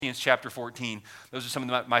chapter 14. Those are some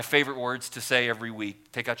of my favorite words to say every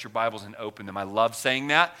week. Take out your Bibles and open them. I love saying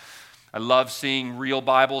that. I love seeing real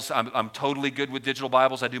Bibles. I'm totally good with digital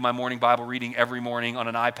Bibles. I do my morning Bible reading every morning on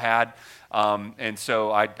an iPad, and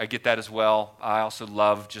so I get that as well. I also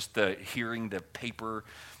love just hearing the paper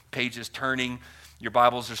pages turning. Your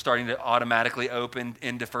Bibles are starting to automatically open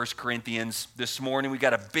into 1 Corinthians. This morning we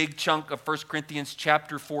got a big chunk of 1 Corinthians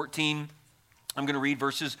chapter 14. I'm going to read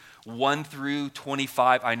verses 1 through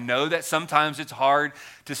 25. I know that sometimes it's hard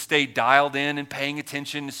to stay dialed in and paying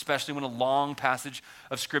attention, especially when a long passage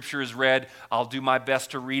of Scripture is read. I'll do my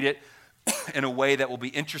best to read it in a way that will be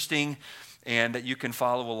interesting and that you can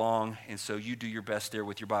follow along. And so you do your best there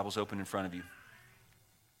with your Bibles open in front of you.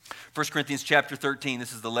 1 Corinthians chapter 13,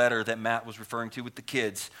 this is the letter that Matt was referring to with the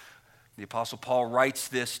kids. The Apostle Paul writes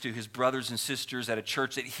this to his brothers and sisters at a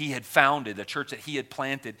church that he had founded, a church that he had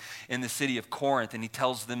planted in the city of Corinth, and he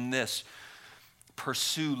tells them this: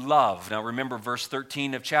 pursue love. Now remember verse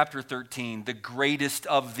 13 of chapter 13, the greatest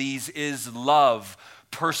of these is love.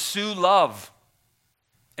 Pursue love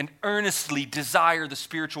and earnestly desire the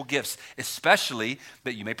spiritual gifts, especially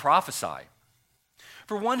that you may prophesy.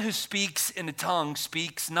 For one who speaks in a tongue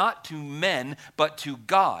speaks not to men, but to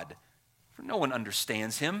God. For no one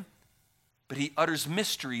understands him, but he utters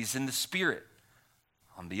mysteries in the Spirit.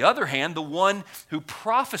 On the other hand, the one who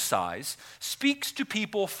prophesies speaks to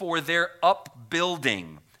people for their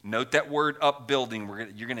upbuilding. Note that word upbuilding.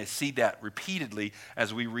 You're going to see that repeatedly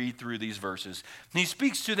as we read through these verses. And he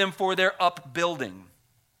speaks to them for their upbuilding.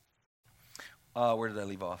 Where did I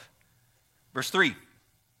leave off? Verse 3.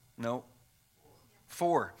 No.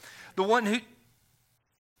 4. The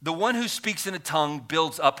one who speaks in a tongue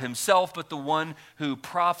builds up himself, but the one who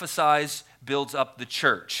prophesies builds up the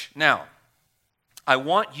church. Now, I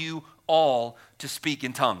want you all to speak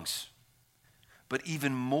in tongues, but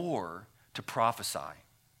even more to prophesy.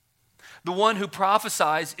 The one who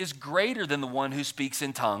prophesies is greater than the one who speaks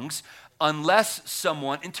in tongues, unless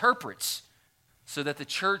someone interprets, so that the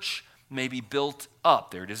church may be built up.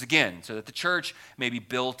 There it is again, so that the church may be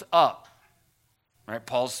built up. All right,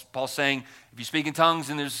 Paul's saying, if you speak in tongues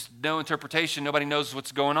and there's no interpretation, nobody knows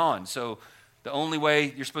what's going on. So the only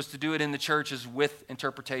way you're supposed to do it in the church is with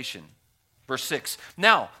interpretation. Verse 6,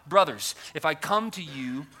 now, brothers, if I come to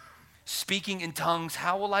you speaking in tongues,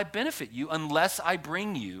 how will I benefit you unless I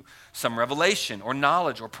bring you some revelation or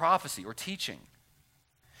knowledge or prophecy or teaching?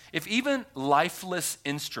 If even lifeless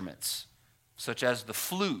instruments, such as the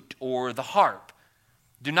flute or the harp,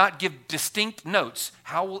 do not give distinct notes,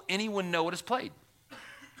 how will anyone know what is played?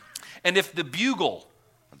 And if the bugle,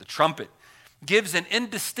 or the trumpet, gives an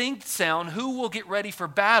indistinct sound, who will get ready for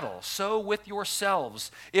battle? So with yourselves,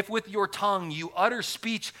 if with your tongue you utter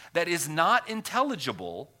speech that is not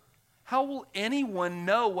intelligible, how will anyone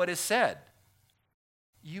know what is said?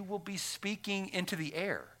 You will be speaking into the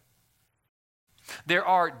air. There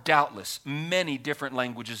are doubtless many different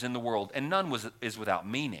languages in the world, and none is without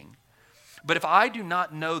meaning. But if I do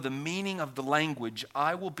not know the meaning of the language,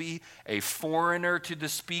 I will be a foreigner to the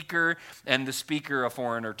speaker, and the speaker a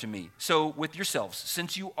foreigner to me. So with yourselves,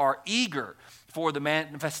 since you are eager for the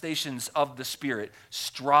manifestations of the Spirit,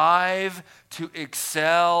 strive to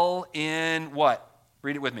excel in what?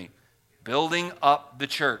 Read it with me. Building up the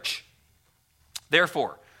church.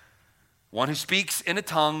 Therefore, one who speaks in a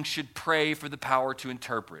tongue should pray for the power to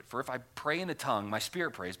interpret. For if I pray in a tongue, my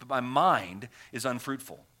spirit prays, but my mind is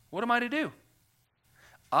unfruitful. What am I to do?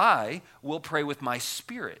 I will pray with my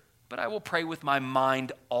spirit, but I will pray with my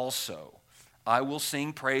mind also. I will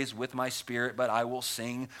sing praise with my spirit, but I will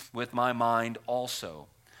sing with my mind also.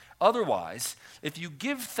 Otherwise, if you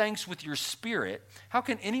give thanks with your spirit, how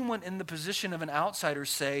can anyone in the position of an outsider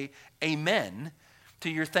say amen to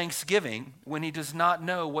your thanksgiving when he does not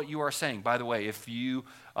know what you are saying? By the way, if you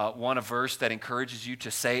want a verse that encourages you to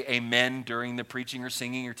say amen during the preaching or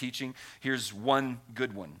singing or teaching, here's one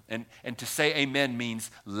good one. And to say amen means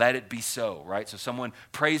let it be so, right? So someone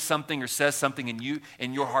prays something or says something and you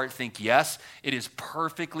in your heart think yes, it is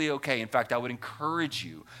perfectly okay. In fact, I would encourage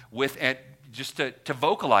you just to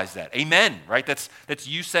vocalize that. Amen, right? That's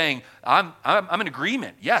you saying, I'm in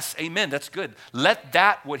agreement. Yes, amen, that's good. Let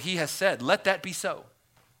that, what he has said, let that be so.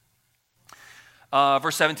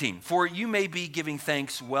 Verse 17, for you may be giving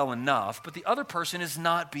thanks well enough, but the other person is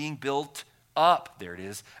not being built up. There it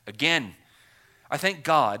is. Again, I thank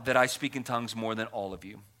God that I speak in tongues more than all of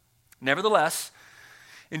you. Nevertheless,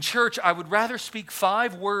 in church, I would rather speak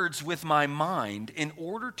 5 words with my mind in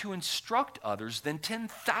order to instruct others than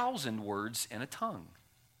 10,000 words in a tongue.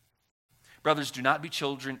 Brothers, do not be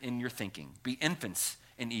children in your thinking. Be infants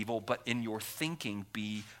in evil, but in your thinking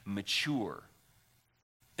be mature.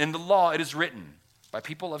 In the law it is written, By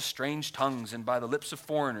people of strange tongues and by the lips of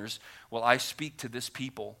foreigners will I speak to this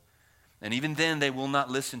people. And even then they will not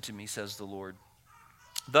listen to me, says the Lord.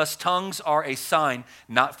 Thus tongues are a sign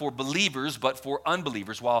not for believers but for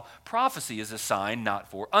unbelievers, while prophecy is a sign not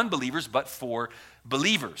for unbelievers but for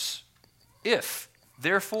believers. If,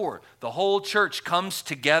 therefore, the whole church comes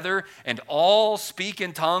together and all speak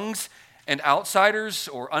in tongues, and outsiders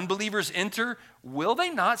or unbelievers enter, will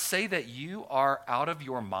they not say that you are out of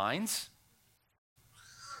your minds?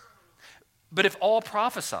 But if all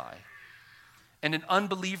prophesy, and an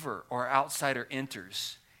unbeliever or outsider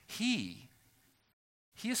enters, he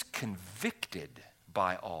is convicted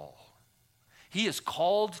by all. He is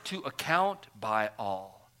called to account by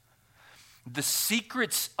all. The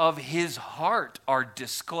secrets of his heart are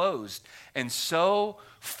disclosed, and so,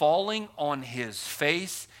 falling on his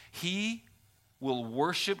face, he will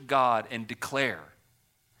worship God and declare.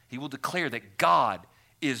 He will declare that God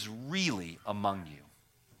is really among you.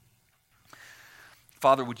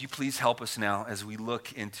 Father, would you please help us now as we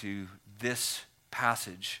look into this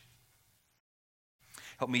passage?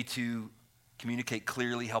 Help me to communicate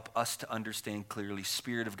clearly. Help us to understand clearly.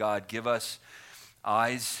 Spirit of God, give us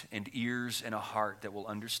eyes and ears and a heart that will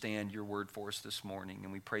understand your word for us this morning.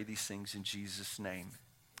 And we pray these things in Jesus' name.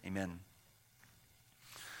 Amen.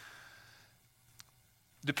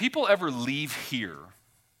 Do people ever leave here,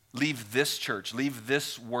 leave this church, leave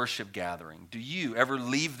this worship gathering? Do you ever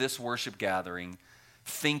leave this worship gathering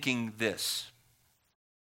thinking this: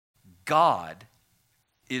 God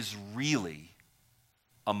is really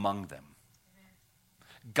among them?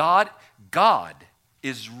 God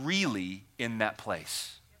is really in that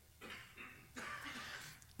place.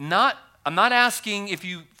 I'm not asking if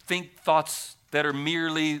you think thoughts that are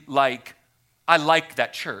merely like, I like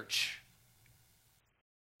that church,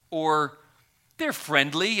 or they're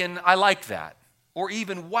friendly and I like that, or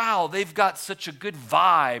even, wow, they've got such a good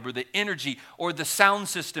vibe, or the energy, or the sound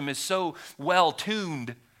system is so well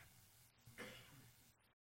tuned.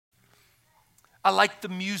 I like the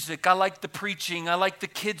music, I like the preaching, I like the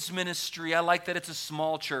kids ministry, I like that it's a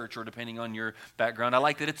small church, or depending on your background, I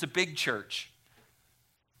like that it's a big church.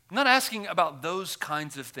 I'm not asking about those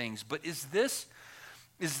kinds of things, but is this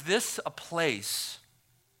a place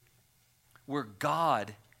where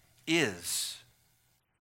God is?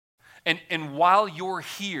 And while you're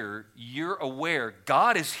here, you're aware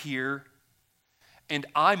God is here and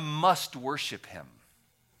I must worship him.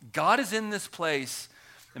 God is in this place,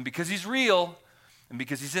 and because he's real and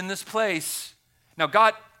because he's in this place, now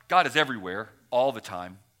God is everywhere all the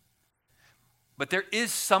time, but there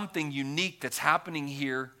is something unique that's happening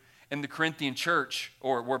here in the Corinthian church,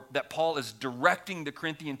 or that Paul is directing the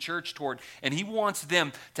Corinthian church toward, and he wants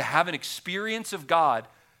them to have an experience of God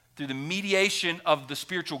through the mediation of the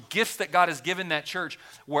spiritual gifts that God has given that church,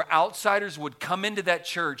 where outsiders would come into that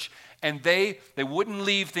church and they wouldn't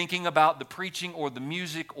leave thinking about the preaching or the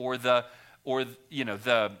music or the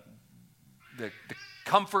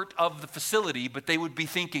comfort of the facility, but they would be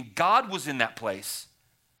thinking God was in that place.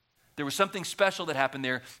 There was something special that happened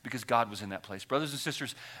there because God was in that place. Brothers and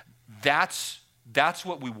sisters, that's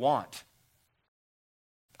what we want.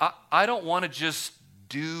 I don't want to just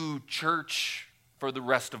do church for the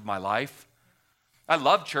rest of my life. I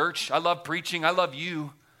love church. I love preaching. I love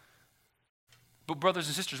you. But brothers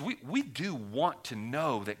and sisters, we do want to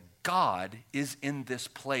know that God is in this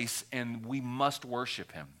place and we must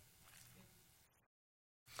worship him.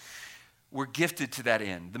 We're gifted to that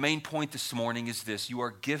end. The main point this morning is this: you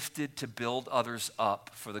are gifted to build others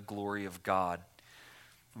up for the glory of God.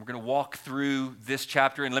 We're going to walk through this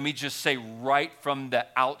chapter, and let me just say right from the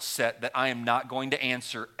outset that I am not going to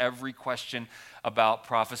answer every question about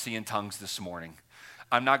prophecy and tongues this morning.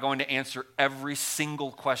 I'm not going to answer every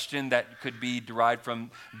single question that could be derived from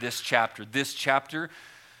this chapter. This chapter,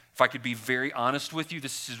 if I could be very honest with you,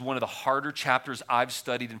 this is one of the harder chapters I've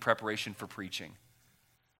studied in preparation for preaching.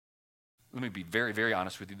 Let me be very, very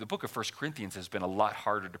honest with you. The book of 1 Corinthians has been a lot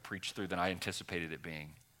harder to preach through than I anticipated it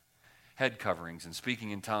being. Head coverings and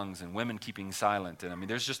speaking in tongues and women keeping silent. And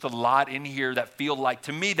there's just a lot in here that feel like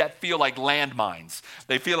landmines.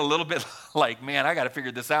 They feel a little bit like, man, I got to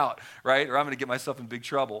figure this out, right? Or I'm going to get myself in big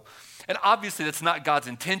trouble. And obviously that's not God's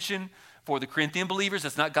intention for the Corinthian believers.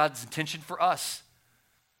 That's not God's intention for us.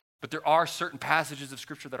 But there are certain passages of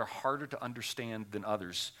Scripture that are harder to understand than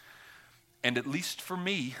others. And at least for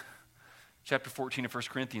me, chapter 14 of 1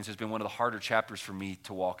 Corinthians has been one of the harder chapters for me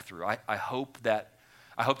to walk through. I hope that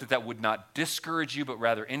would not discourage you, but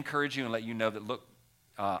rather encourage you and let you know that, look,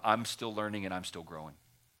 I'm still learning and I'm still growing.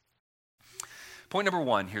 Point number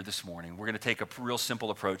one here this morning, we're going to take a real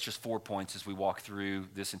simple approach, just 4 points as we walk through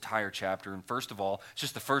this entire chapter. And first of all, it's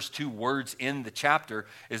just the first 2 words in the chapter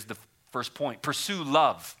is the first point. Pursue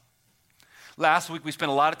love. Last week we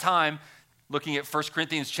spent a lot of time looking at 1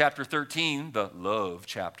 Corinthians chapter 13, the love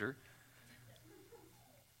chapter.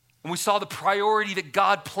 And we saw the priority that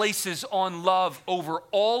God places on love over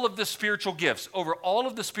all of the spiritual gifts. Over all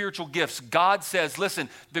of the spiritual gifts, God says, listen,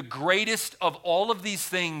 the greatest of all of these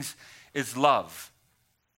things is love.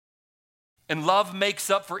 And love makes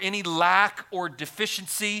up for any lack or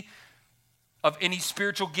deficiency of any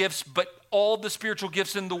spiritual gifts, but all the spiritual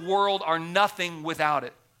gifts in the world are nothing without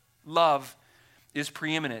it. Love is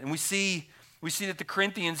preeminent. And we see that the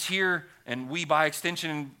Corinthians here, and we by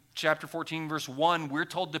extension in chapter 14, verse 1, we're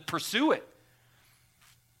told to pursue it.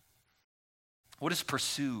 What does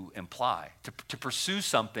pursue imply? To pursue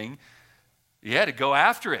something, to go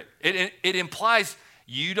after it. It implies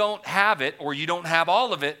you don't have it or you don't have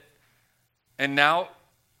all of it. And now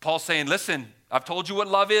Paul's saying, listen, I've told you what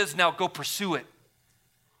love is, now go pursue it.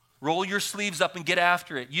 Roll your sleeves up and get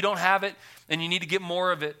after it. You don't have it and you need to get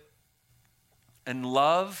more of it. And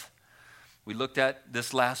love, we looked at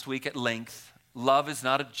this last week at length. Love is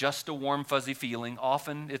not just a warm, fuzzy feeling.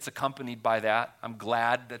 Often it's accompanied by that. I'm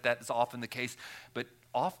glad that is often the case, but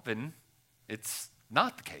often it's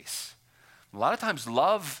not the case. A lot of times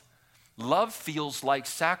love feels like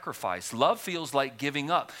sacrifice. Love feels like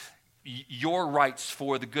giving up your rights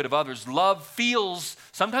for the good of others.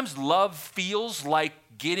 Sometimes love feels like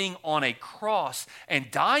getting on a cross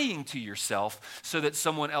and dying to yourself so that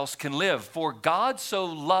someone else can live. For God so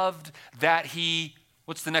loved that he,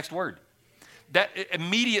 what's the next word? That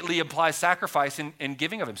immediately implies sacrifice and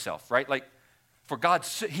giving of himself, right? Like, for God,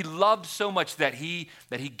 he loved so much that he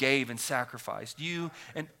gave and sacrificed you.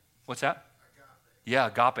 And what's that? Agape. Yeah,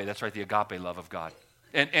 agape. That's right, the agape love of God.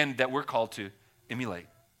 And that we're called to emulate.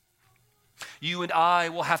 You and I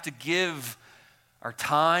will have to give our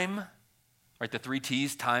time, right? The 3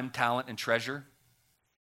 T's, time, talent, and treasure.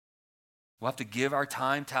 We'll have to give our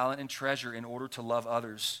time, talent, and treasure in order to love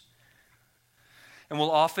others. And we'll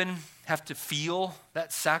often have to feel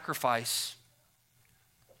that sacrifice.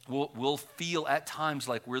 We'll feel at times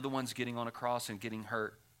like we're the ones getting on a cross and getting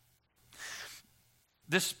hurt.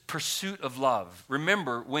 This pursuit of love.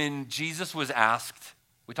 Remember, when Jesus was asked,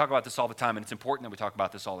 we talk about this all the time, and it's important that we talk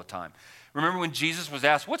about this all the time. Remember when Jesus was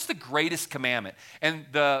asked, what's the greatest commandment? And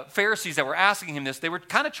the Pharisees that were asking him this, they were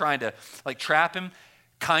kind of trying to trap him.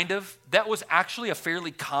 Kind of. That was actually a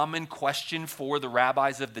fairly common question for the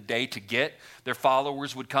rabbis of the day to get. Their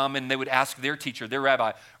followers would come and they would ask their teacher, their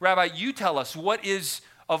rabbi, Rabbi, you tell us, what is,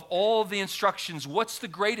 of all the instructions, what's the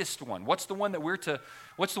greatest one? What's the one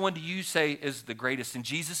what's the one do you say is the greatest? And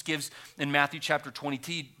Jesus gives in Matthew chapter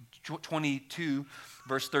 22,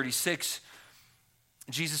 verse 36,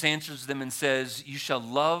 Jesus answers them and says, you shall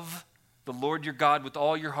love the Lord your God with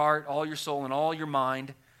all your heart, all your soul, and all your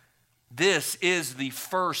mind. This is the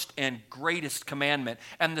first and greatest commandment.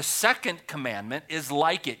 And the second commandment is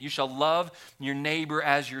like it. You shall love your neighbor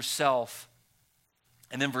as yourself.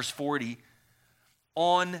 And then verse 40,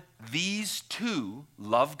 on these 2,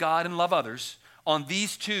 love God and love others, on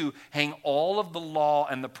these 2 hang all of the law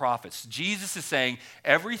and the prophets. Jesus is saying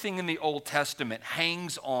everything in the Old Testament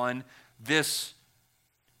hangs on this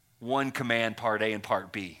one command, part A and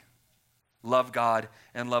part B. Love God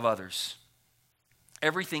and love others.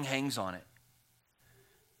 Everything hangs on it.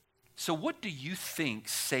 So what do you think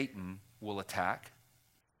Satan will attack?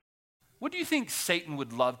 What do you think Satan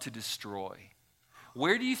would love to destroy?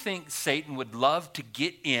 Where do you think Satan would love to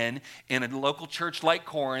get in a local church like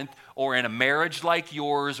Corinth, or in a marriage like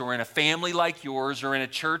yours, or in a family like yours, or in a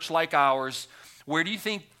church like ours? Where do you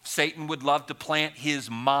think Satan would love to plant his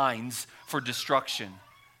mines for destruction?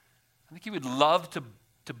 I think he would love to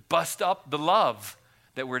bust up the love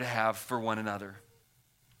that we're to have for one another.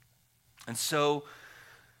 And so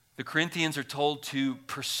the Corinthians are told to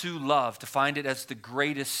pursue love, to find it as the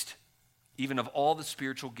greatest, even of all the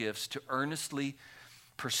spiritual gifts, to earnestly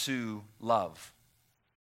pursue love.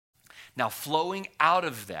 Now, flowing out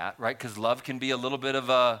of that, right, because love can be a little bit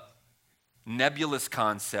of a nebulous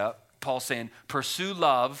concept, Paul's saying, pursue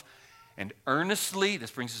love and earnestly,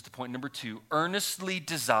 this brings us to point number 2, earnestly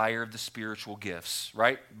desire the spiritual gifts,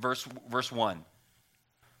 right? Verse 1.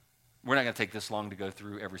 We're not going to take this long to go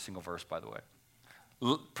through every single verse, by the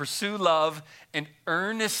way. Pursue love and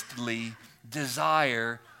earnestly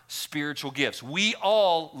desire spiritual gifts. We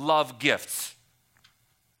all love gifts.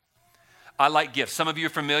 I like gifts. Some of you are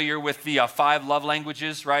familiar with the 5 love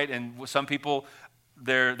languages, right? And some people,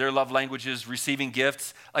 their love language is receiving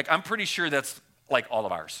gifts. Like, I'm pretty sure that's like all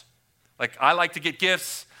of ours. Like, I like to get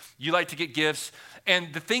gifts. You like to get gifts.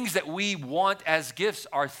 And the things that we want as gifts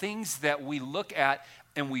are things that we look at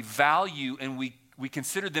and we value and we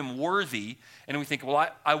consider them worthy. And we think, well,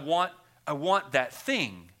 I want that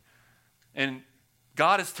thing. And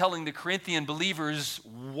God is telling the Corinthian believers,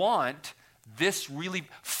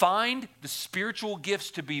 find the spiritual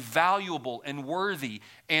gifts to be valuable and worthy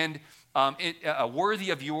and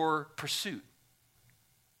worthy of your pursuit.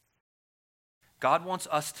 God wants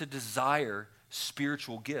us to desire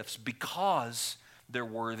spiritual gifts because they're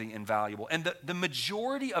worthy and valuable. And the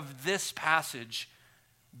majority of this passage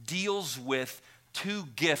deals with two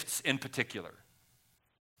gifts in particular.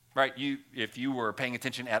 Right? If you were paying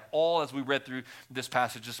attention at all as we read through this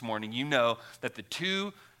passage this morning, you know that the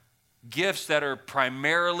two gifts that are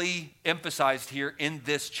primarily emphasized here in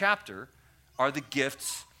this chapter are the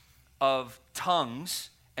gifts of tongues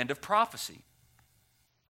and of prophecy.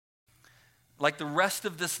 Like the rest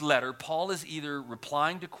of this letter, Paul is either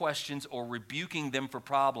replying to questions or rebuking them for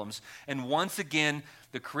problems. And once again,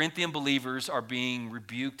 the Corinthian believers are being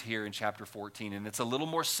rebuked here in chapter 14. And it's a little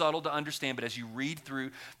more subtle to understand, but as you read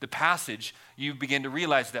through the passage, you begin to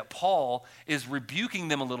realize that Paul is rebuking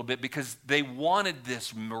them a little bit because they wanted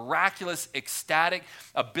this miraculous, ecstatic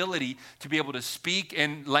ability to be able to speak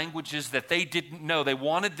in languages that they didn't know. They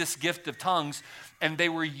wanted this gift of tongues, and they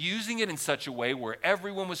were using it in such a way where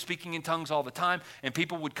everyone was speaking in tongues all the time, and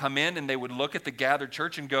people would come in and they would look at the gathered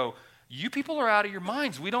church and go, you people are out of your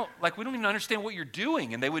minds. We don't even understand what you're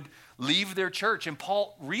doing. And they would leave their church. And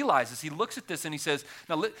Paul realizes, he looks at this and he says,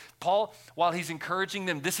 now Paul, while he's encouraging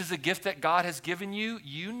them, this is a gift that God has given you.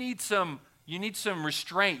 You need some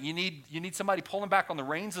restraint. You need somebody pulling back on the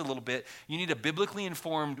reins a little bit. You need a biblically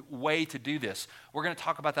informed way to do this. We're going to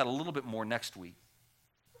talk about that a little bit more next week.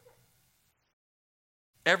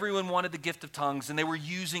 Everyone wanted the gift of tongues, and they were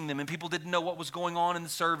using them, and people didn't know what was going on in the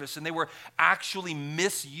service, and they were actually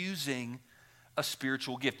misusing a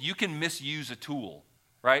spiritual gift. You can misuse a tool,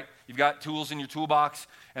 right? You've got tools in your toolbox,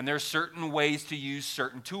 and there's certain ways to use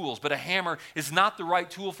certain tools, but a hammer is not the right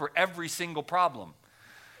tool for every single problem,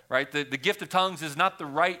 right? The gift of tongues is not the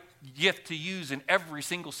right gift to use in every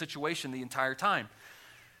single situation the entire time.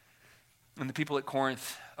 And the people at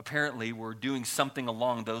Corinth apparently were doing something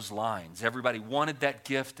along those lines. Everybody wanted that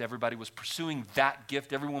gift. Everybody was pursuing that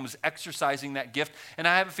gift. Everyone was exercising that gift. And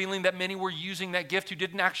I have a feeling that many were using that gift who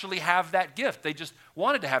didn't actually have that gift. They just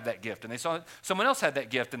wanted to have that gift. And they saw someone else had that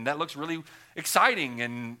gift. And that looks really exciting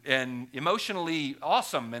and emotionally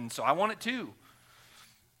awesome. And so I want it too.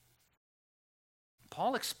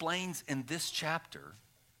 Paul explains in this chapter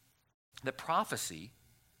that prophecy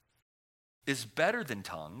is better than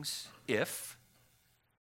tongues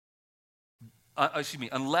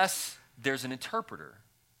unless there's an interpreter.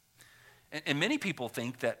 And many people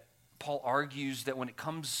think that Paul argues that when it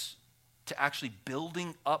comes to actually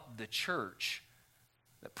building up the church,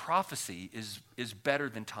 that prophecy is better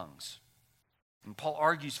than tongues. And Paul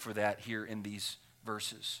argues for that here in these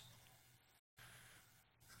verses.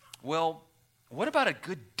 Well, what about a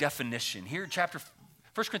good definition? Here in 1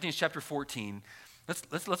 Corinthians chapter 14,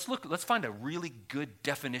 let's find a really good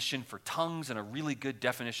definition for tongues and a really good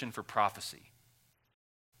definition for prophecy.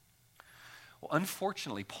 Well,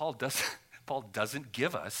 unfortunately, Paul doesn't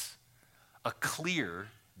give us a clear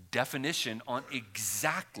definition on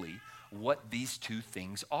exactly what these two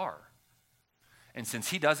things are. And since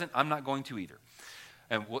he doesn't, I'm not going to either.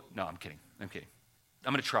 No, I'm kidding. I'm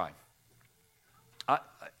going to try.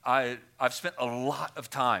 I've spent a lot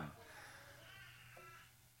of time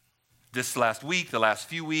this last week, the last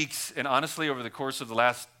few weeks, and honestly, over the course of the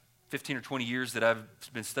last 15 or 20 years that I've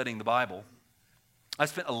been studying the Bible, I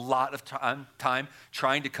spent a lot of time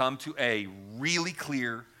trying to come to a really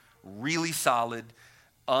clear, really solid,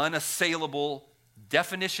 unassailable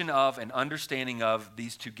definition of and understanding of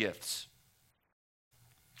these two gifts.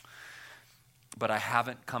 But I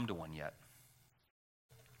haven't come to one yet.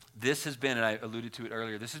 This has been, and I alluded to it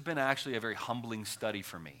earlier, this has been actually a very humbling study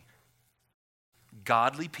for me.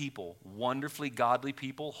 Godly people, wonderfully godly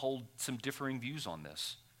people, hold some differing views on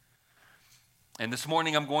this. And this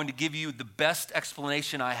morning I'm going to give you the best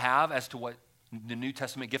explanation I have as to what the New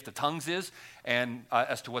Testament gift of tongues is and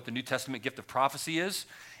as to what the New Testament gift of prophecy is.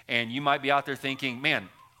 And you might be out there thinking, man,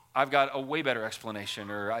 I've got a way better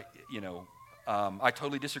explanation, or I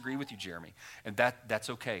totally disagree with you, Jeremy. And that's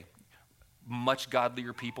okay. Much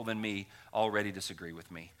godlier people than me already disagree with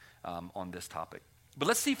me on this topic. But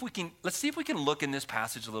let's see if we can look in this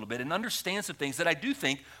passage a little bit and understand some things that I do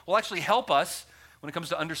think will actually help us when it comes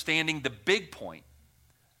to understanding the big point.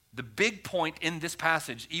 The big point in this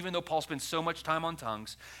passage, even though Paul spends so much time on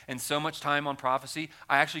tongues and so much time on prophecy,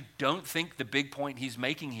 I actually don't think the big point he's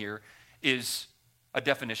making here is a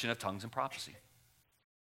definition of tongues and prophecy.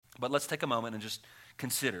 But let's take a moment and just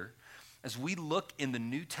consider, as we look in the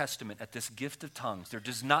New Testament at this gift of tongues, there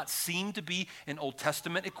does not seem to be an Old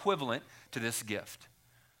Testament equivalent to this gift.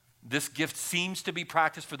 This gift seems to be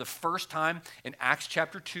practiced for the first time in Acts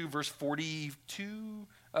chapter 2, verse 42.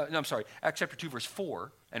 Acts chapter 2, verse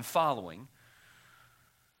 4 and following.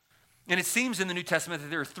 And it seems in the New Testament that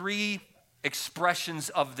there are three expressions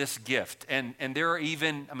of this gift. And there are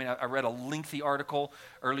even, I read a lengthy article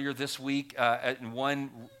earlier this week, and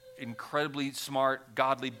one incredibly smart,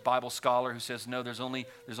 godly Bible scholar who says, no, there's only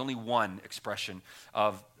one expression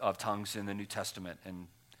of tongues in the New Testament. And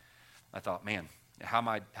I thought, man,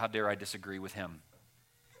 how dare I disagree with him?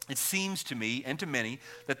 It seems to me and to many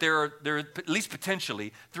that there are at least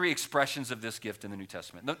potentially three expressions of this gift in the New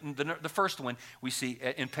Testament. The first one we see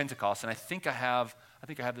in Pentecost, and I think I have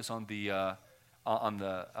this on the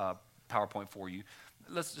PowerPoint for you.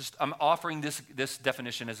 I'm offering this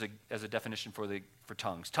definition as a definition for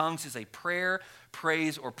tongues. Tongues is a prayer,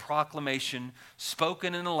 praise, or proclamation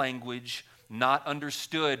spoken in a language not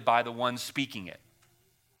understood by the one speaking it.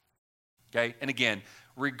 Okay, and again,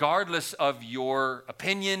 regardless of your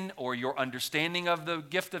opinion or your understanding of the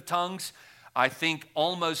gift of tongues, I think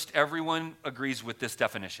almost everyone agrees with this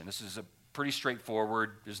definition. This is a pretty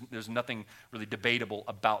straightforward. There's nothing really debatable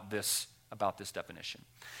about this definition.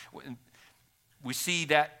 We see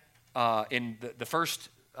that in the first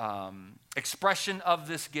expression of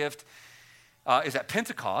this gift is at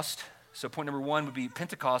Pentecost. So point number one would be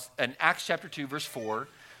Pentecost in Acts chapter 2, verse 4.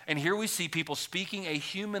 And here we see people speaking a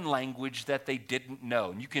human language that they didn't know.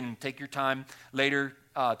 And you can take your time later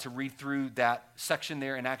to read through that section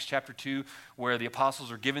there in Acts chapter 2, where the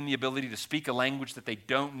apostles are given the ability to speak a language that they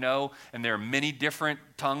don't know. And there are many different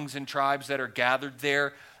tongues and tribes that are gathered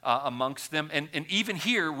there amongst them. And even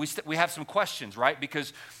here, we have some questions, right?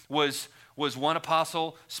 Because was one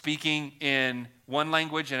apostle speaking in one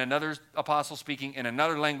language and another apostle speaking in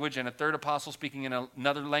another language and a third apostle speaking in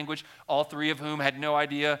another language, all three of whom had no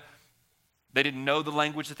idea, they didn't know the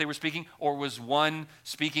language that they were speaking? Or was one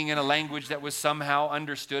speaking in a language that was somehow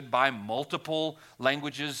understood by multiple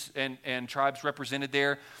languages and tribes represented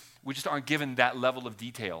there? We just aren't given that level of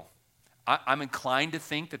detail. I'm inclined to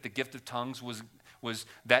think that the gift of tongues was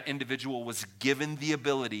that individual was given the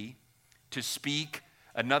ability to speak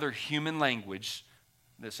another human language.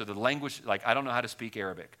 So the language, like I don't know how to speak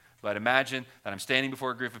Arabic, but imagine that I'm standing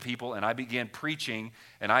before a group of people and I begin preaching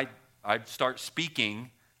and I start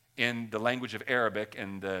speaking in the language of Arabic,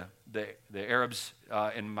 and the Arabs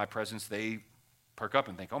in my presence, they perk up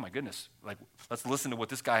and think, oh my goodness, like let's listen to what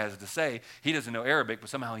this guy has to say. He doesn't know Arabic, but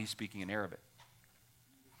somehow he's speaking in Arabic.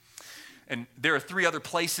 And there are three other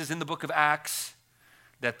places in the book of Acts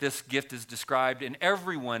that this gift is described, and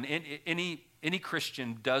everyone, any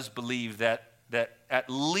Christian does believe that at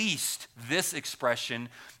least this expression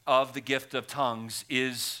of the gift of tongues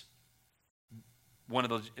is one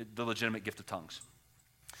of the legitimate gift of tongues.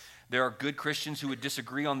 There are good Christians who would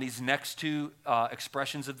disagree on these next two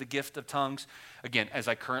expressions of the gift of tongues. Again, as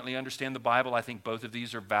I currently understand the Bible, I think both of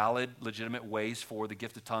these are valid, legitimate ways for the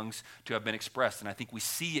gift of tongues to have been expressed, and I think we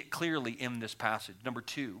see it clearly in this passage. Number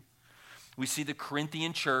two, we see the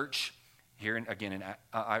Corinthian church here,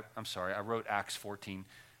 I wrote Acts 14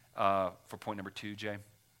 for point number 2, Jay.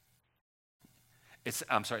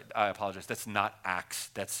 I apologize. That's not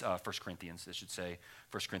Acts. That's 1 Corinthians. It should say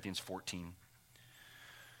 1 Corinthians 14.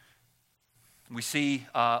 We see,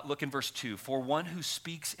 look in verse 2. For one who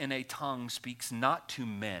speaks in a tongue speaks not to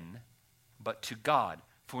men, but to God.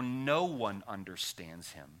 For no one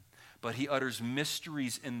understands him, but he utters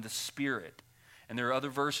mysteries in the Spirit. And there are other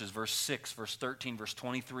verses, verse 6, verse 13, verse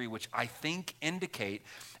 23, which I think indicate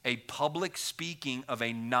a public speaking of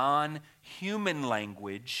a non-human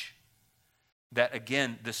language that,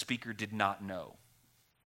 again, the speaker did not know.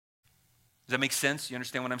 Does that make sense? You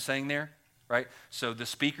understand what I'm saying there? Right? So the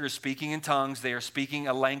speaker is speaking in tongues. They are speaking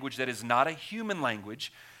a language that is not a human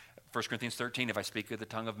language. 1 Corinthians 13, if I speak with the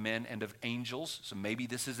tongue of men and of angels. So maybe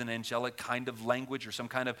this is an angelic kind of language or some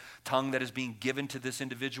kind of tongue that is being given to this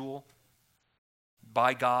individual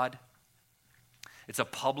by God. It's a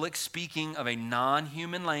public speaking of a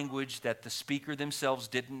non-human language that the speaker themselves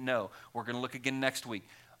didn't know. We're going to look again next week.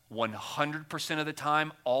 100% of the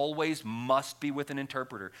time, always must be with an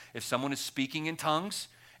interpreter. If someone is speaking in tongues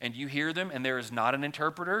and you hear them and there is not an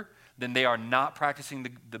interpreter, then they are not practicing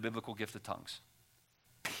the biblical gift of tongues.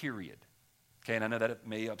 Period. Okay, and I know that it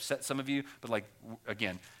may upset some of you, but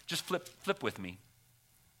again, just flip with me.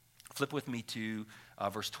 Flip with me to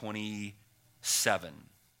verse 27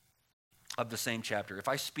 of the same chapter. If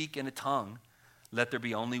I speak in a tongue, let there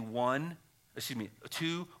be only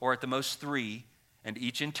two, or at the most three, and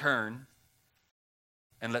each in turn,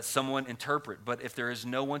 and let someone interpret. But if there is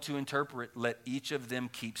no one to interpret, let each of them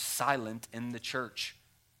keep silent in the church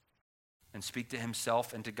and speak to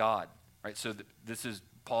himself and to God. Right? So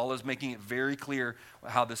Paul is making it very clear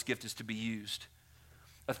how this gift is to be used.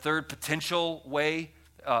 A third potential way,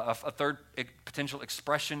 a third potential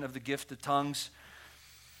expression of the gift of tongues,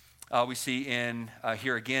 we see in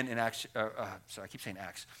here again in Acts. I keep saying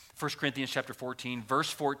Acts. 1 Corinthians chapter 14,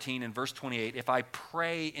 verse 14 and verse 28. If I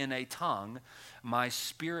pray in a tongue, my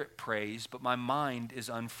spirit prays, but my mind is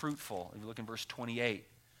unfruitful. If you look in verse 28.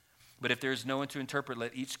 But if there is no one to interpret,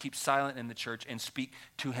 let each keep silent in the church and speak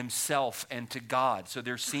to himself and to God. So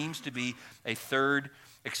there seems to be a third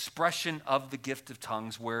expression of the gift of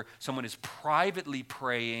tongues where someone is privately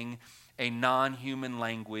praying a non-human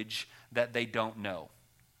language that they don't know.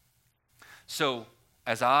 So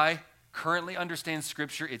as I currently understand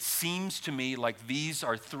Scripture, it seems to me like these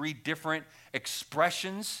are three different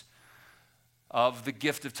expressions of the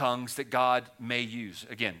gift of tongues that God may use.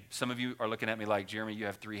 Again, some of you are looking at me like, Jeremy, you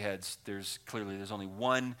have three heads. There's only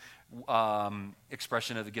one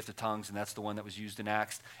expression of the gift of tongues, and that's the one that was used in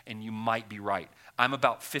Acts, and you might be right. I'm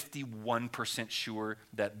about 51% sure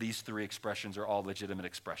that these three expressions are all legitimate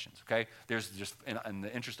expressions, okay? There's just, in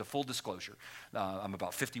the interest of full disclosure, I'm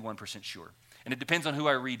about 51% sure. And it depends on who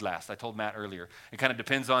I read last. I told Matt earlier. It kind of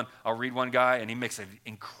depends on, I'll read one guy, and he makes an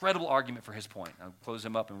incredible argument for his point. I'll close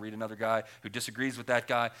him up and read another guy who disagrees with that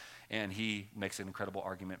guy, and he makes an incredible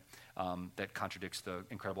argument that contradicts the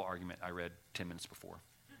incredible argument I read 10 minutes before.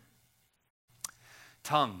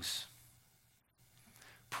 Tongues.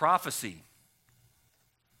 Prophecy.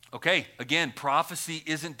 Okay, again, prophecy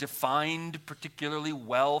isn't defined particularly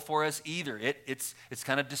well for us either. It's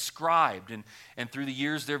kind of described, and through the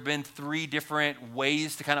years there have been three different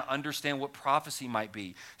ways to kind of understand what prophecy might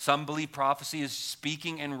be. Some believe prophecy is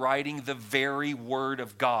speaking and writing the very word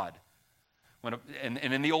of God. And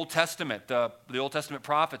in the Old Testament, the Old Testament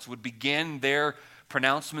prophets would begin their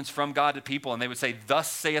pronouncements from God to people, and they would say, "Thus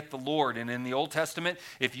saith the Lord." And in the Old Testament,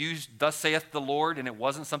 if you "Thus saith the Lord" and it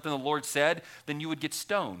wasn't something the Lord said, then you would get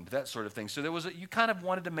stoned, that sort of thing. So you kind of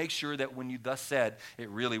wanted to make sure that when you "thus said," it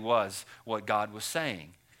really was what God was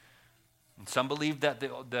saying. And some believe that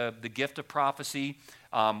the gift of prophecy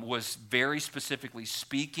was very specifically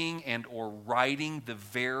speaking and or writing the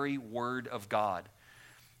very word of God.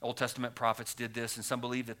 Old Testament prophets did this, and some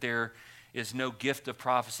believe that there is no gift of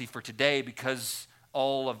prophecy for today because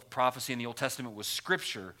all of prophecy in the Old Testament was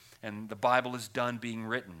scripture, and the Bible is done being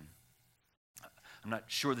written. I'm not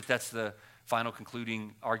sure that that's the final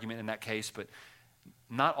concluding argument in that case, but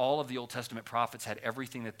not all of the Old Testament prophets had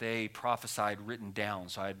everything that they prophesied written down,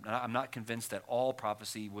 so I'm not convinced that all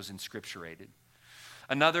prophecy was inscripturated.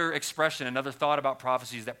 Another expression, another thought about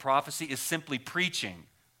prophecy is that prophecy is simply preaching.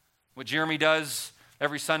 What Jeremy does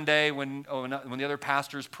every Sunday when the other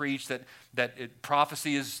pastors preach,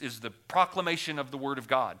 prophecy is the proclamation of the Word of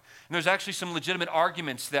God. And there's actually some legitimate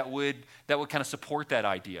arguments that would kind of support that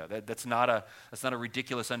idea. That's not a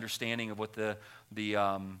ridiculous understanding of what the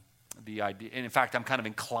idea. And in fact, I'm kind of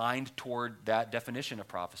inclined toward that definition of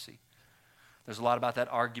prophecy. There's a lot about that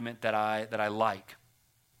argument that I like.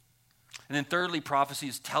 And then thirdly, prophecy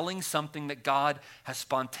is telling something that God has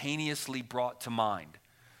spontaneously brought to mind.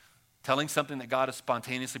 Telling something that God has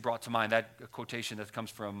spontaneously brought to mind. That quotation that comes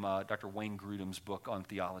from Dr. Wayne Grudem's book on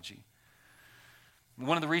theology.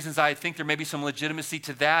 One of the reasons I think there may be some legitimacy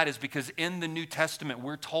to that is because in the New Testament,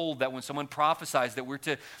 we're told that when someone prophesies that we're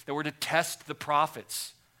to test the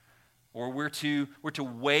prophets, or we're to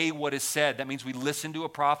weigh what is said. That means we listen to a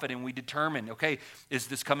prophet and we determine, okay, is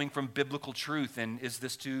this coming from biblical truth, and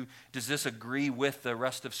does this agree with the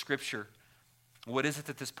rest of Scripture? What is it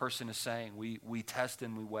that this person is saying? We test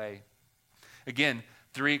and we weigh. Again,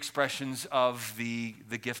 three expressions of the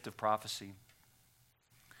gift of prophecy.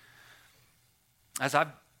 As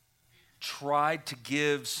I've tried to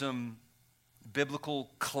give some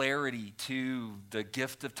biblical clarity to the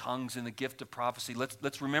gift of tongues and the gift of prophecy,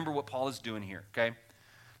 let's remember what Paul is doing here, okay?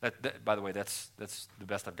 By the way, that's the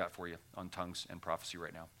best I've got for you on tongues and prophecy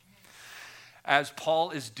right now. As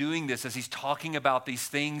Paul is doing this, as he's talking about these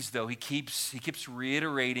things, though, he keeps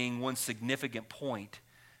reiterating one significant point,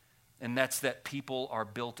 and that's that people are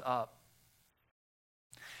built up.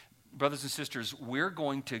 Brothers and sisters, we're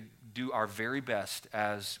going to do our very best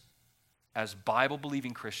as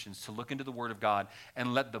Bible-believing Christians to look into the Word of God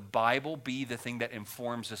and let the Bible be the thing that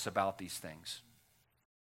informs us about these things.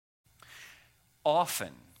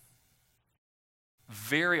 Often,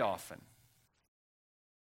 very often,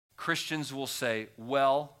 Christians will say,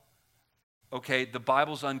 well, okay, the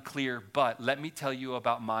Bible's unclear, but let me tell you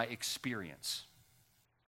about my experience.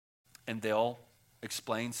 And they'll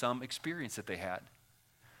explain some experience that they had.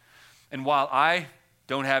 And while I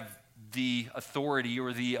don't have the authority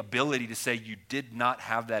or the ability to say you did not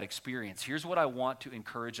have that experience, here's what I want to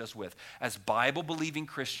encourage us with. As Bible-believing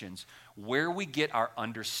Christians, where we get our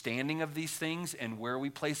understanding of these things and where we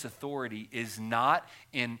place authority is not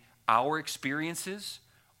in our experiences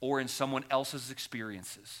or in someone else's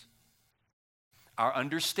experiences. Our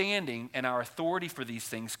understanding and our authority for these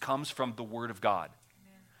things comes from the Word of God.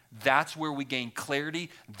 Amen. That's where we gain clarity.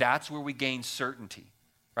 That's where we gain certainty.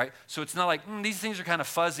 Right? So it's not like, these things are kind of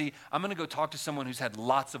fuzzy. I'm going to go talk to someone who's had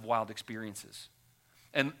lots of wild experiences.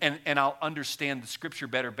 And I'll understand the Scripture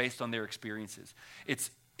better based on their experiences.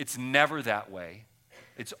 It's never that way.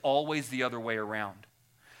 It's always the other way around.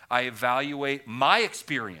 I evaluate my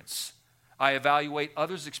experience. I evaluate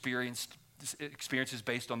others' experiences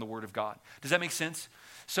based on the Word of God. Does that make sense?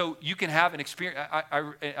 So you can have an experience.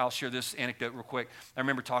 I'll share this anecdote real quick. I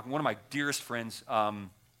remember talking, one of my dearest friends,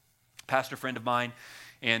 pastor friend of mine,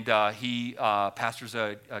 and he pastors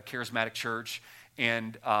a charismatic church,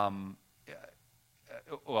 and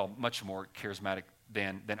much more charismatic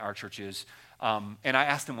than our church is. And I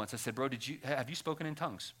asked him once, I said, bro, have you spoken in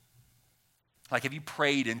tongues? Like, have you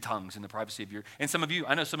prayed in tongues in the privacy of and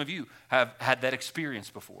I know some of you have had that experience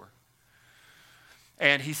before.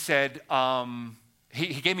 And he said,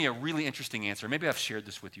 he gave me a really interesting answer. Maybe I've shared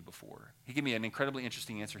this with you before. He gave me an incredibly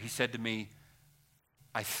interesting answer. He said to me,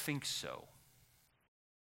 I think so.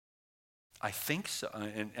 I think so.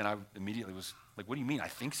 And I immediately was like, what do you mean, I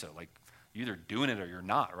think so? Like, you're either doing it or you're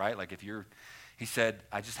not, right? Like, he said,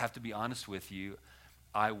 I just have to be honest with you.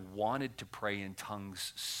 I wanted to pray in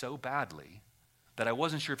tongues so badly that I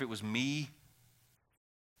wasn't sure if it was me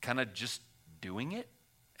kind of just doing it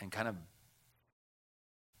and kind of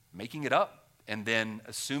making it up and then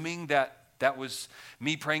assuming that was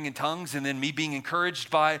me praying in tongues and then me being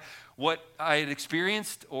encouraged by what I had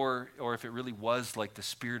experienced, or if it really was like the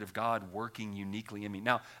Spirit of God working uniquely in me.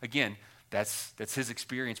 Now, again, that's his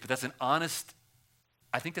experience, but that's an honest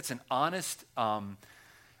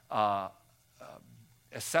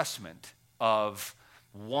assessment of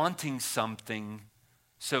wanting something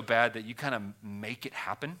so bad that you kind of make it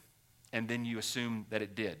happen, and then you assume that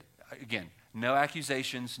it did. Again, no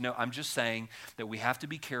accusations. No, I'm just saying that we have to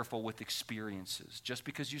be careful with experiences. Just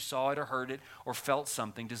because you saw it or heard it or felt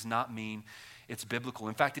something does not mean it's biblical.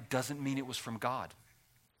 In fact, it doesn't mean it was from God.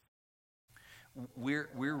 We're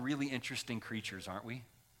really interesting creatures, aren't we?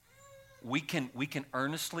 We can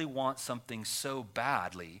earnestly want something so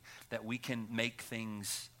badly that we can make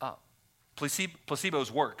things up.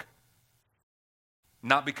 Placebos work.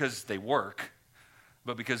 Not because they work,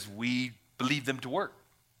 but because we believe them to work.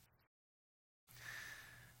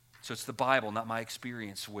 So it's the Bible, not my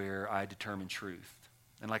experience, where I determine truth.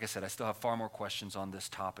 And like I said, I still have far more questions on this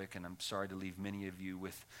topic, and I'm sorry to leave many of you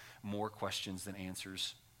with more questions than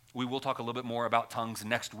answers. We will talk a little bit more about tongues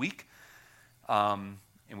next week. And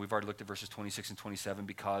we've already looked at verses 26 and 27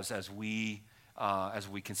 because as we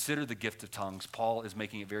consider the gift of tongues, Paul is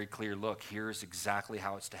making it very clear, look, here's exactly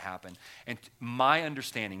how it's to happen. And my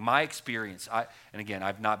understanding, my experience,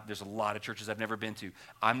 there's a lot of churches I've never been to.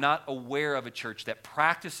 I'm not aware of a church that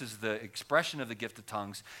practices the expression of the gift of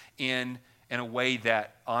tongues in a way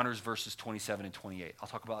that honors verses 27 and 28. I'll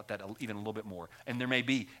talk about that even a little bit more. And there may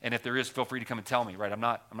be, and if there is, feel free to come and tell me, right? I'm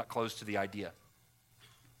not closed to the idea.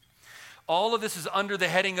 All of this is under the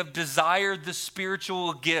heading of desire the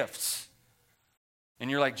spiritual gifts. And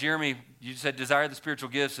you're like, Jeremy, you said desire the spiritual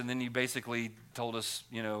gifts, and then you basically told us,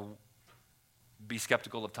 be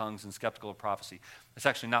skeptical of tongues and skeptical of prophecy. That's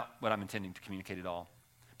actually not what I'm intending to communicate at all.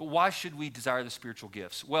 But why should we desire the spiritual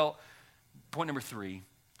gifts? Well, point number 3,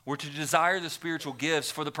 we're to desire the spiritual gifts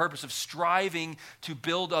for the purpose of striving to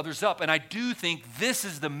build others up. And I do think this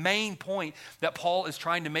is the main point that Paul is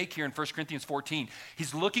trying to make here in 1 Corinthians 14.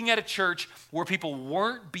 He's looking at a church where people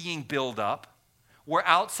weren't being built up, where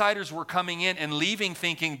outsiders were coming in and leaving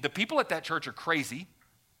thinking the people at that church are crazy.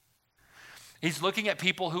 He's looking at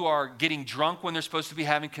people who are getting drunk when they're supposed to be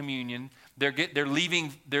having communion. They're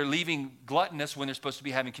leaving gluttonous when they're supposed to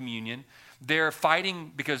be having communion. They're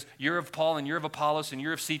fighting because you're of Paul and you're of Apollos and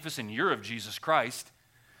you're of Cephas and you're of Jesus Christ.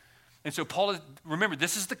 And so remember,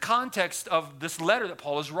 this is the context of this letter that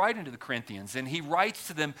Paul is writing to the Corinthians. And he writes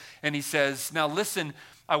to them and he says, now listen,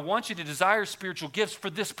 I want you to desire spiritual gifts for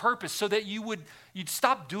this purpose so that you'd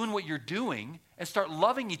stop doing what you're doing and start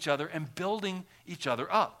loving each other and building each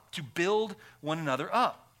other up, to build one another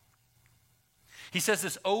up. He says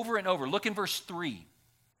this over and over. Look in verse 3.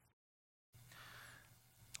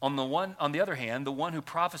 On the other hand, the one who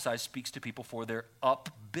prophesies speaks to people for their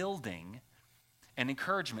upbuilding and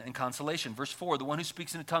encouragement and consolation. Verse 4, the one who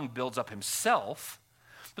speaks in a tongue builds up himself,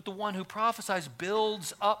 but the one who prophesies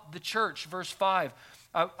builds up the church. Verse 5,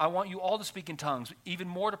 I want you all to speak in tongues, even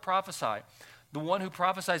more to prophesy. The one who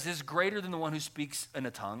prophesies is greater than the one who speaks in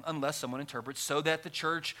a tongue, unless someone interprets, so that the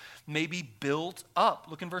church may be built up.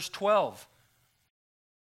 Look in verse 12.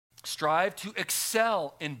 Strive to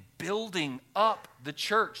excel in building up the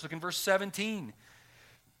church. Look in verse 17.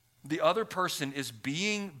 The other person is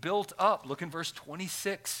being built up. Look in verse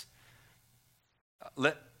 26.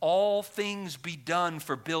 Let all things be done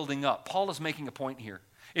for building up. Paul is making a point here.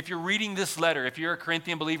 If you're reading this letter, if you're a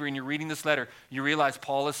Corinthian believer and you're reading this letter, you realize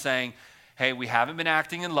Paul is saying, hey, we haven't been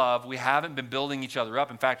acting in love. We haven't been building each other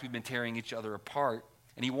up. In fact, we've been tearing each other apart.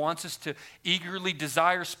 And he wants us to eagerly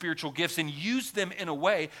desire spiritual gifts and use them in a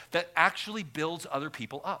way that actually builds other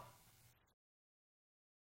people up.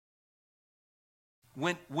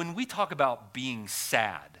 When we talk about being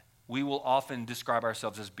sad, we will often describe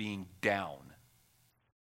ourselves as being down.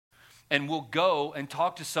 And we'll go and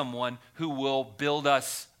talk to someone who will build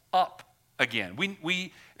us up again.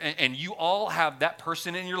 And you all have that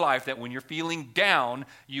person in your life that when you're feeling down,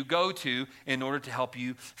 you go to in order to help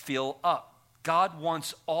you feel up. God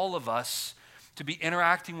wants all of us to be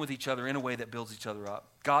interacting with each other in a way that builds each other up.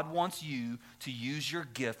 God wants you to use your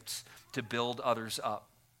gifts to build others up.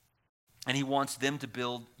 And he wants them to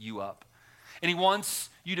build you up. And he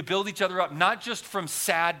wants you to build each other up, not just from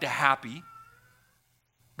sad to happy,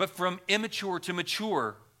 but from immature to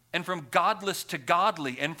mature, and from godless to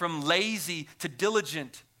godly, and from lazy to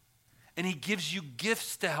diligent. And he gives you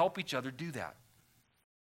gifts to help each other do that.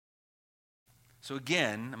 So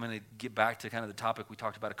again, I'm going to get back to kind of the topic we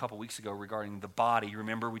talked about a couple weeks ago regarding the body.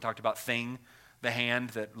 Remember, we talked about thing, the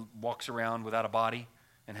hand that walks around without a body,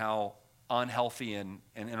 and how unhealthy and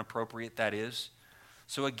inappropriate that is.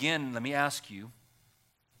 So again, let me ask you,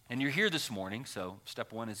 and you're here this morning, so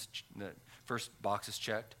step one is the first box is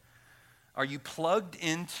checked. Are you plugged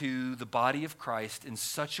into the body of Christ in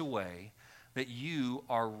such a way that you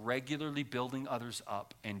are regularly building others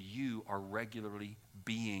up and you are regularly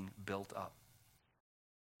being built up?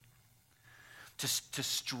 To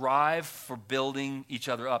strive for building each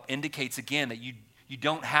other up indicates, again, that you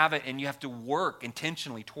don't have it and you have to work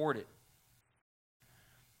intentionally toward it.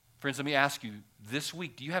 Friends, let me ask you, this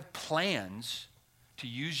week, do you have plans to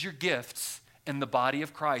use your gifts in the body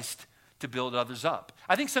of Christ to build others up?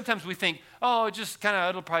 I think sometimes we think, it'll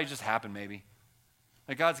probably just happen maybe.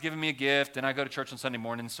 Like God's given me a gift and I go to church on Sunday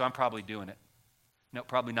morning, so I'm probably doing it. No,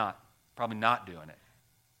 probably not. Probably not doing it.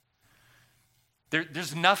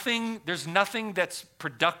 There's nothing that's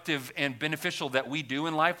productive and beneficial that we do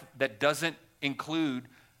in life that doesn't include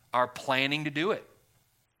our planning to do it.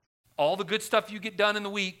 All the good stuff you get done in the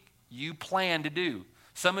week, you plan to do.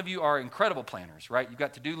 Some of you are incredible planners, right? You've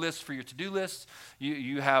got to-do lists for your to-do lists.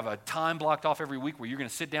 You have a time blocked off every week where you're going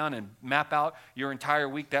to sit down and map out your entire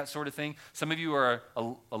week, that sort of thing. Some of you are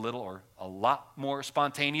a little or a lot more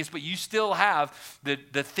spontaneous, but you still have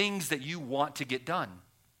the things that you want to get done.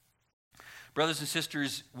 Brothers and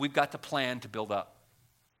sisters, we've got to plan to build up.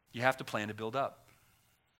 You have to plan to build up.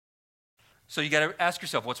 So you got to ask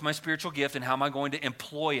yourself, what's my spiritual gift and how am I going to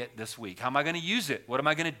employ it this week? How am I going to use it? What am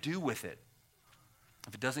I going to do with it?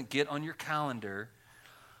 If it doesn't get on your calendar,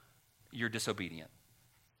 you're disobedient.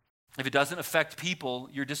 If it doesn't affect people,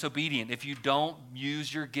 you're disobedient. If you don't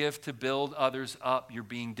use your gift to build others up, you're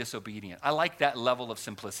being disobedient. I like that level of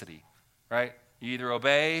simplicity, right? You either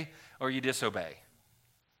obey or you disobey.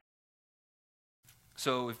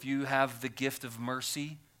 So if you have the gift of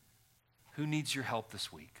mercy, who needs your help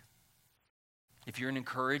this week? If you're an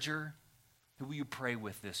encourager, who will you pray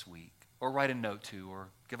with this week? Or write a note to, or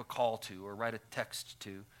give a call to, or write a text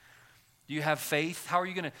to? Do you have faith? How are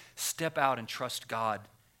you going to step out and trust God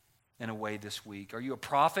in a way this week? Are you a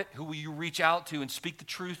prophet? Who will you reach out to and speak the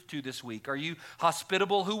truth to this week? Are you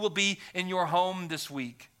hospitable? Who will be in your home this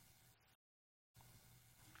week?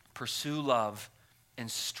 Pursue love and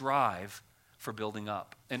strive for building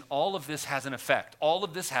up. And all of this has an effect. All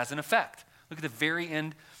of this has an effect. Look at the very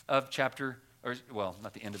end of chapter, or well,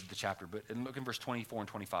 not the end of the chapter, but look in verse 24 and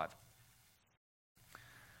 25.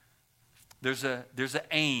 There's an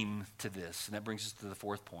aim to this, and that brings us to the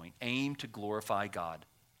fourth point. Aim to glorify God.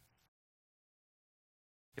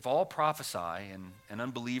 If all prophesy and an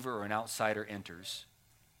unbeliever or an outsider enters,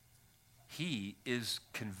 he is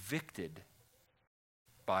convicted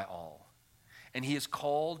by all. And he is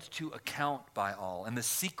called to account by all. And the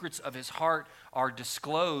secrets of his heart are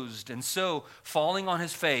disclosed. And so, falling on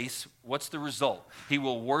his face, what's the result? He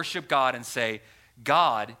will worship God and say,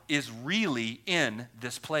 God is really in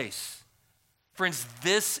this place. Friends,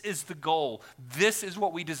 this is the goal. This is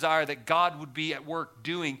what we desire that God would be at work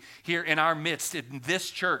doing here in our midst, in this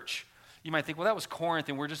church. You might think, well, that was Corinth,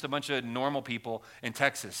 and we're just a bunch of normal people in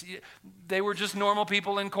Texas. They were just normal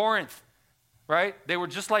people in Corinth, right? They were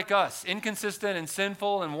just like us, inconsistent and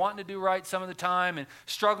sinful and wanting to do right some of the time and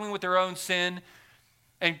struggling with their own sin.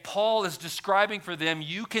 And Paul is describing for them,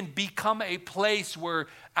 you can become a place where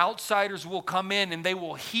outsiders will come in and they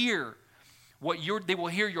will hear they will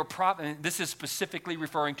hear your prophet. And this is specifically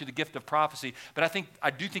referring to the gift of prophecy, but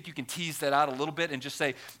I do think you can tease that out a little bit and just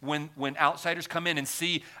say, when outsiders come in and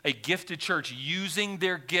see a gifted church using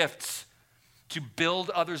their gifts to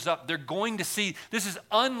build others up, they're going to see this is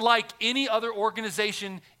unlike any other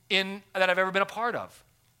organization that I've ever been a part of.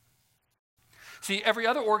 See, every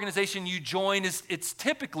other organization you join, it's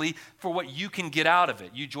typically for what you can get out of it.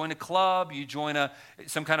 You join a club, you join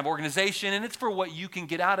some kind of organization, and it's for what you can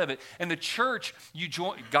get out of it. And the church you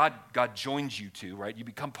join, God joins you to, right? You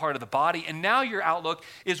become part of the body, and now your outlook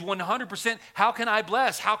is 100%, how can I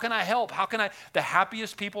bless? How can I help? The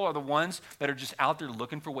happiest people are the ones that are just out there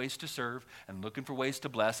looking for ways to serve and looking for ways to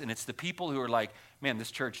bless, and it's the people who are like, man,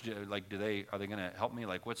 this church, are they going to help me?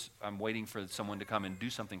 I'm waiting for someone to come and do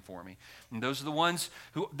something for me. And those are the ones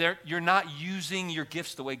who you're not using your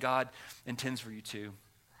gifts the way God intends for you to.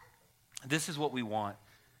 This is what we want.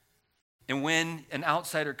 And when an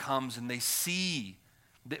outsider comes and they see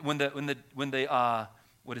that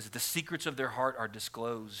the secrets of their heart are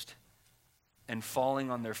disclosed and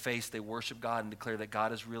falling on their face, they worship God and declare that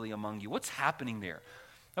God is really among you. What's happening there?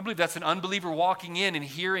 I believe that's an unbeliever walking in and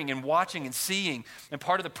hearing and watching and seeing. And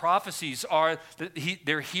part of the prophecies are that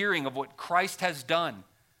they're hearing of what Christ has done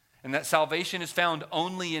and that salvation is found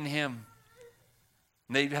only in him.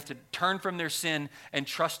 And they have to turn from their sin and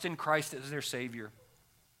trust in Christ as their Savior.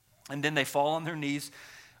 And then they fall on their knees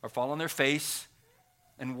or fall on their face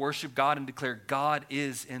and worship God and declare God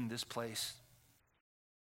is in this place.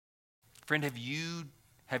 Friend, have you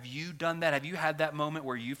done that? Have you had that moment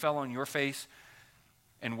where you fell on your face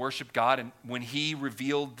and worship God, and when he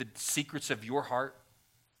revealed the secrets of your heart?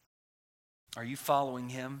 Are you following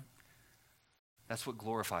him? That's what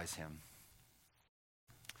glorifies him.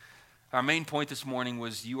 Our main point this morning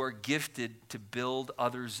was you are gifted to build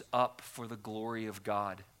others up for the glory of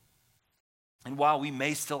God. And while we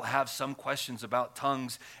may still have some questions about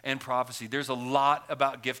tongues and prophecy, there's a lot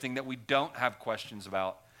about gifting that we don't have questions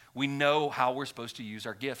about. We know how we're supposed to use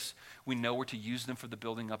our gifts. We know we're to use them for the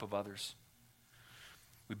building up of others.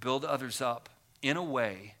 We build others up in a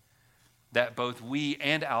way that both we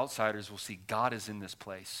and outsiders will see God is in this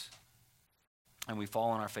place. And we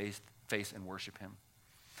fall on our face and worship him.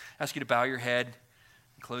 I ask you to bow your head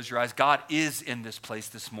and close your eyes. God is in this place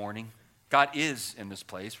this morning. God is in this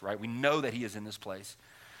place, right? We know that he is in this place.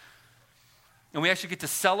 And we actually get to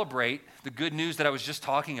celebrate the good news that I was just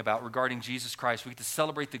talking about regarding Jesus Christ. We get to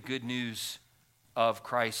celebrate the good news of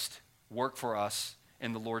Christ's work for us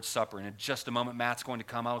in the Lord's Supper. And in just a moment, Matt's going to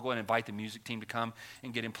come. I'll go ahead and invite the music team to come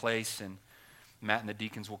and get in place. And Matt and the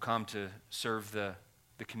deacons will come to serve the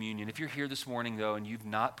communion. If you're here this morning, though, and you've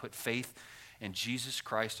not put faith in Jesus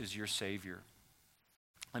Christ as your Savior,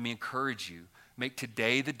 let me encourage you. Make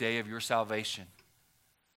today the day of your salvation.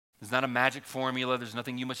 There's not a magic formula. There's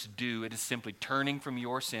nothing you must do. It is simply turning from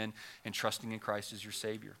your sin and trusting in Christ as your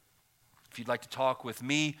Savior. If you'd like to talk with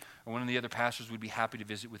me or one of the other pastors, we'd be happy to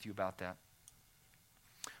visit with you about that.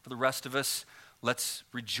 For the rest of us, let's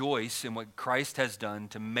rejoice in what Christ has done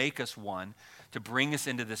to make us one, to bring us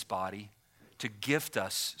into this body, to gift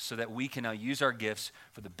us so that we can now use our gifts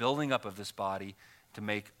for the building up of this body to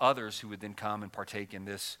make others who would then come and partake in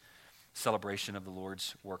this celebration of the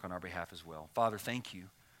Lord's work on our behalf as well. Father, thank you.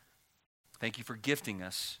 Thank you for gifting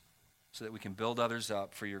us so that we can build others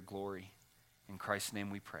up for your glory. In Christ's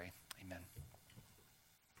name we pray. Amen.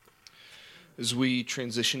 As we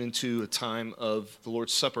transition into a time of the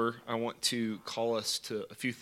Lord's Supper, I want to call us to a few things.